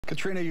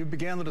Katrina, you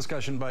began the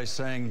discussion by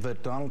saying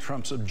that Donald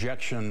Trump's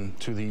objection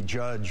to the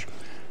judge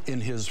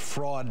in his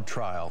fraud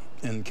trial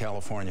in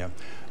California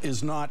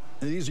is not,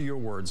 these are your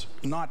words,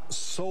 not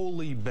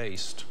solely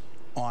based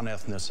on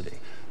ethnicity.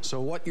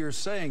 So what you're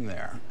saying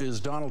there is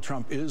Donald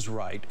Trump is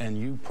right, and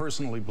you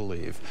personally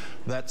believe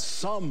that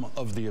some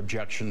of the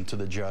objection to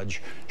the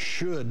judge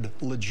should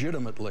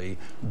legitimately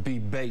be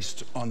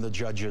based on the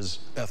judge's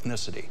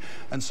ethnicity.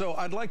 And so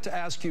I'd like to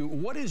ask you,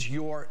 what is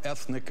your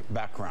ethnic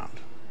background?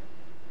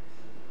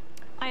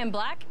 I am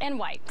black and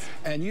white.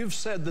 And you've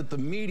said that the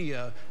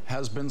media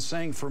has been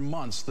saying for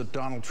months that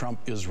Donald Trump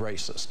is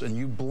racist, and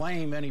you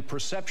blame any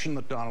perception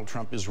that Donald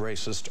Trump is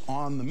racist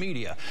on the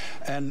media.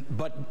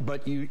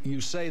 But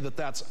you say that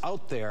that's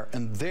out there,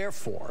 and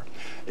therefore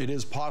it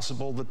is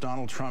possible that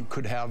Donald Trump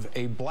could have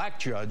a black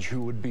judge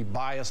who would be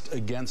biased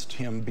against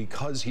him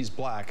because he's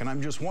black. And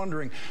I'm just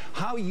wondering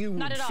how you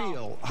would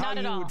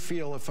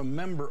feel if a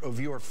member of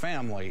your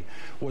family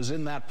was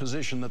in that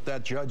position that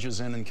that judge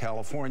is in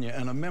California,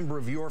 and a member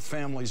of your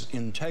family's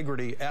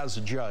integrity as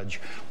a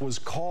judge was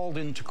called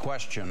into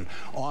question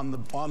on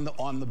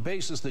the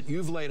basis that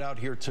you've laid out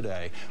here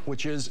today,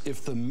 which is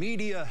if the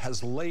media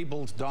has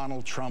labeled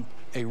Donald Trump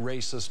a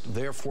racist,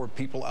 therefore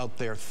people out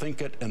there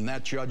think it, and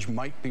that judge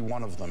might be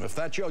one of them. If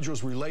that judge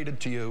was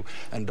related to you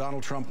and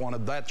Donald Trump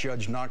wanted that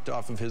judge knocked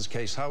off of his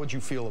case, how would you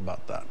feel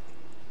about that?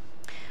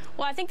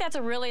 Well, I think that's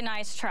a really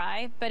nice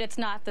try, but it's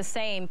not the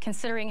same,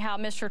 considering how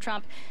Mr.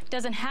 Trump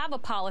doesn't have a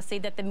policy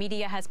that the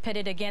media has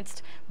pitted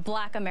against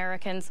black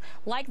Americans,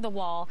 like the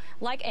wall,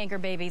 like anchor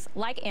babies,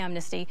 like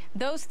amnesty.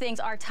 Those things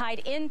are tied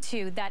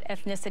into that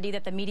ethnicity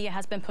that the media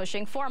has been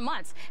pushing for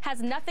months.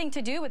 Has nothing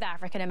to do with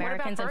African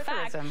Americans. In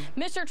fact,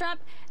 Mr.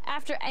 Trump,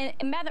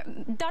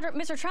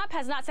 Mr. Trump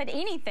has not said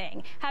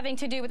anything having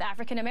to do with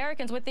African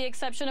Americans, with the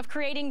exception of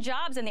creating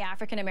jobs in the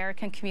African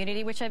American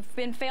community, which have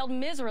been failed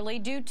miserably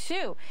due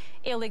to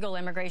illegal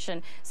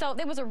immigration. So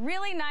it was a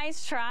really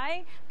nice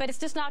try, but it's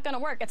just not going to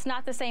work. It's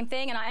not the same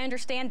thing, and I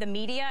understand the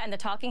media and the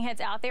talking heads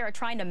out there are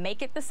trying to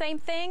make it the same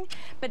thing,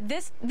 but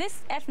this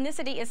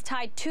ethnicity is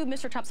tied to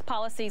Mr. Trump's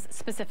policies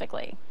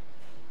specifically.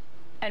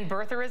 And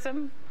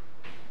birtherism?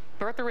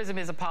 Birtherism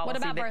is a policy.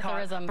 What about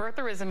birtherism?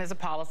 Birtherism is a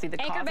policy that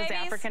causes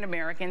African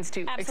Americans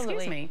to... Absolutely.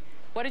 Excuse me.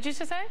 What did you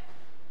just say?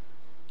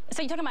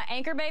 So you're talking about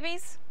anchor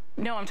babies?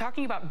 No, I'm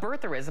talking about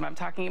birtherism. I'm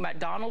talking about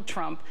Donald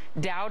Trump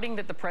doubting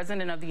that the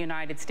President of the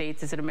United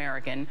States is an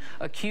American,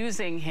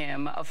 accusing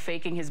him of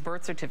faking his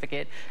birth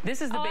certificate.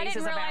 This is the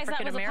basis of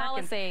African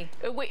Americans.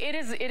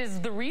 It is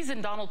the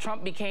reason Donald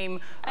Trump became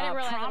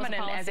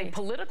prominent as a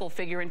political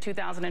figure in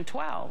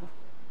 2012.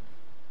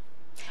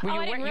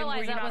 I didn't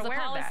realize that was a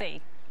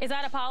policy. Is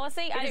that a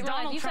policy? I didn't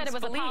realize you said it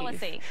was a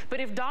policy.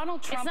 But if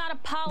Donald Trump... It's not a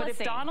policy. But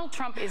if Donald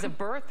Trump is a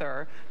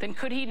birther, then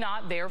could he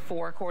not,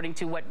 therefore, according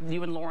to what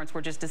you and Lawrence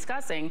were just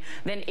discussing,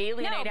 then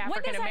alienate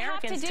African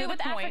Americans to the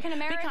point...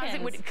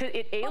 Because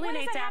it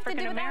alienates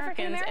African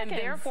Americans, and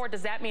therefore,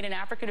 does that mean an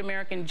African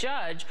American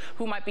judge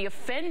who might be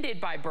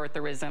offended by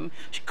birtherism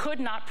could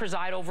not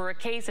preside over a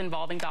case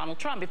involving Donald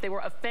Trump if they were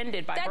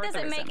offended by birtherism? That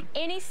doesn't make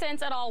any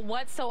sense at all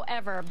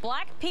whatsoever.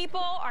 Black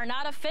people are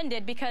not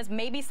offended because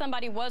maybe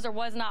somebody was or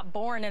was not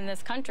born in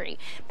this country.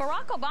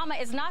 Barack Obama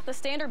is not the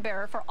standard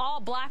bearer for all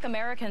black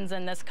Americans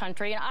in this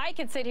country, and I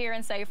could sit here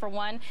and say, for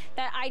one,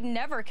 that I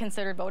never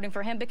considered voting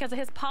for him because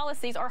his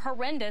policies are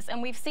horrendous,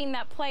 and we've seen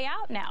that play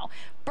out now.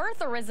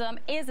 Birtherism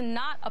is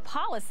not a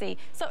policy,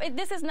 so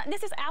this is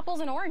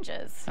apples and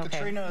oranges. Okay.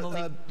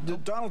 Katrina,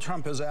 Donald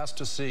Trump has asked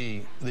to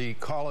see the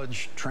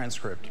college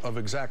transcript of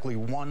exactly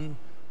one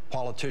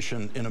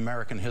politician in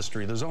American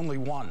history. There's only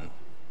one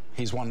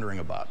he's wondering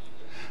about,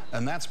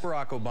 and that's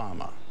Barack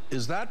Obama.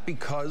 Is that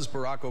because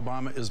Barack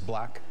Obama is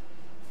black?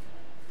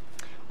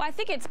 Well, I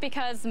think it's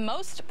because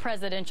most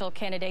presidential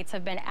candidates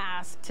have been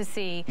asked to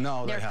see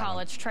their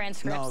college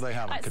transcripts. No, they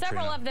haven't, Katrina.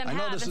 Several of them have, I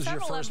know this is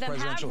your first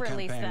presidential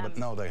campaign, but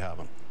no, they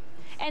haven't.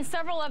 And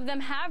several of them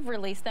have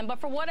released them,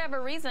 but for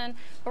whatever reason,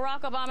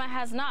 Barack Obama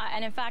has not,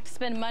 and in fact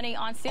spent money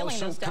on sealing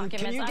those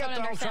documents. Can you get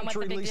Donald Trump to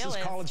release his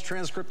college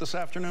transcript this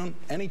afternoon?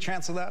 Any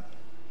chance of that?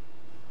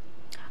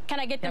 Can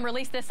I get them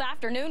released this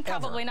afternoon?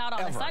 Probably not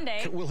on a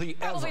Sunday. Will he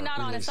ever? Probably not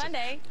on a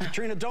Sunday.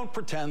 Katrina, don't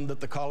pretend that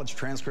the college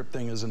transcript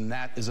thing is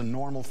a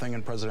normal thing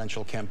in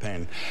presidential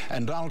campaign.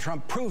 And Donald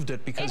Trump proved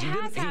it because he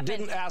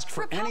didn't ask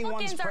for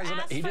anyone's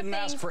president. He didn't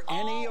ask for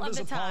any of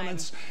his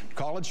opponents'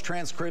 college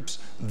transcripts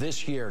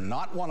this year.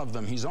 Not one of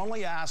them. He's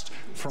only asked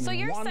from one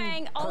person. So you're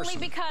saying only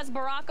because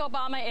Barack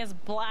Obama is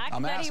black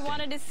that he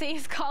wanted to see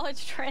his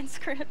college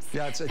transcripts?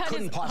 Yeah, it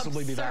couldn't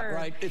possibly be that,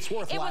 right? It's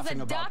worth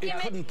laughing about. It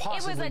couldn't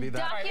possibly be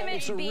that.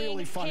 It's a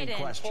really funny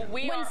question.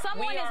 Well, when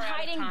someone is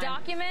hiding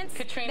documents,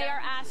 Katrina, they are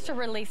asked to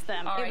release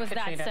them. It was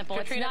that simple.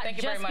 Katrina,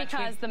 it's not just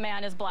because the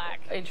man is black.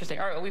 Interesting.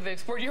 All right, we've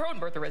explored your own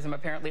birtherism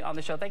apparently on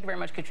the show. Thank you very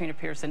much, Katrina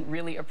Pierson.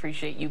 Really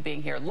appreciate you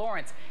being here.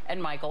 Lawrence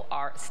and Michael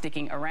are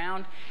sticking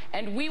around,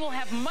 and we will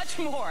have much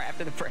more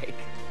after the break.